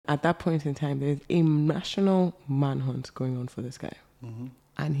at that point in time, there's a national manhunt going on for this guy. Mm-hmm.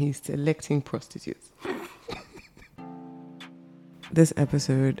 And he's selecting prostitutes. This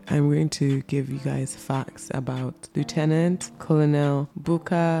episode, I'm going to give you guys facts about Lieutenant Colonel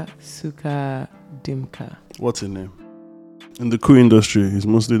Buka Suka Dimka. What's his name? In the Coup industry, he's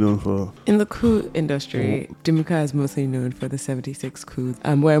mostly known for... In the Coup industry, Dimka is mostly known for the 76 coups,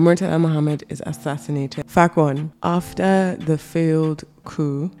 where Murtala Muhammad is assassinated. Fact 1. After the failed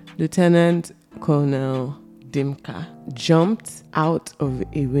coup, Lieutenant Colonel Dimka jumped out of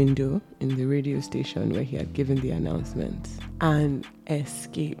a window in the radio station where he had given the announcement and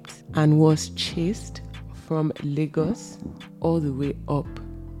escaped and was chased from Lagos all the way up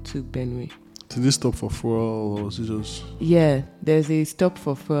to Benue. Did he stop for fuel or was he just... Yeah, there's a stop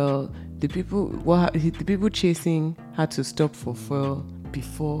for fuel. The people chasing had to stop for fuel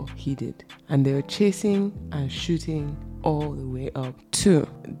before he did. And they were chasing and shooting all the way up to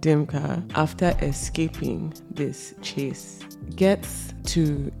Dimka. After escaping this chase, gets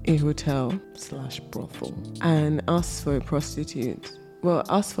to a hotel/brothel and asks for a prostitute. Well,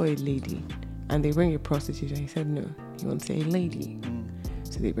 asks for a lady. And they bring a prostitute and he said no, he wants a lady.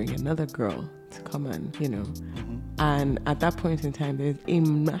 So they bring another girl to come and, Mm-hmm. And at that point in time, there's a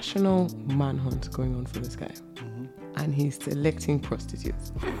national manhunt going on for this guy. Mm-hmm. And he's selecting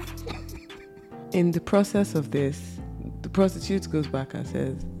prostitutes. In the process of this, the prostitute goes back and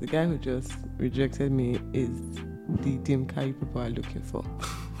says, the guy who just rejected me is the Dimka you people are looking for.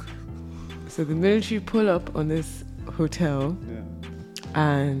 So the military pull up on this hotel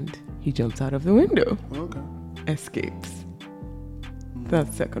and he jumps out of the window. Okay. Escapes.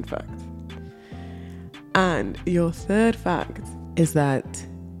 That's second fact. And your third fact is that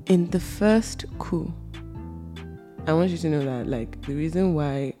in the first coup, I want you to know that the reason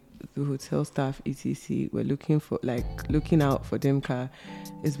why the hotel staff etc were looking out for Dimka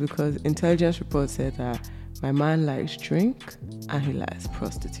is because intelligence reports said that my man likes drink and he likes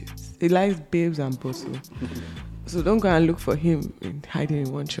prostitutes. He likes babes and bosso. So don't go and look for him hiding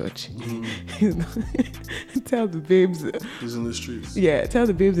in one church. Tell the babes. He's in the streets. Yeah, tell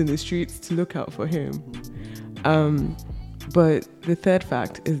the babes in the streets to look out for him. But the third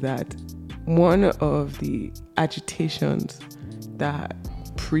fact is that one of the agitations that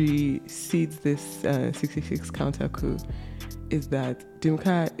precedes this 66 counter coup is that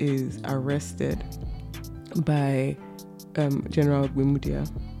Dimka is arrested by General Gwimudia,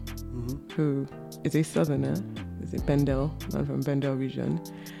 who is a southerner. Is a man from Bendel region,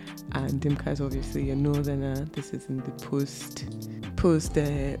 and Dimka is obviously a northerner. This is in the post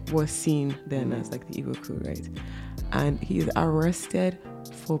war scene then as the evil coup, right? And he is arrested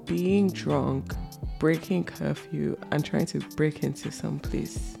for being drunk, breaking curfew, and trying to break into some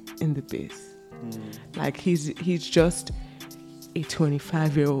place in the base. He's just a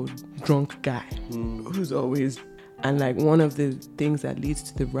 25-year-old drunk guy who's always... And one of the things that leads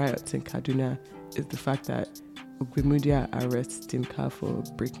to the riots in Kaduna is the fact that Gwimudia arrests Dimka for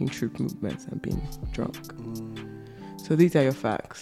breaking troop movements and being drunk. So these are your facts.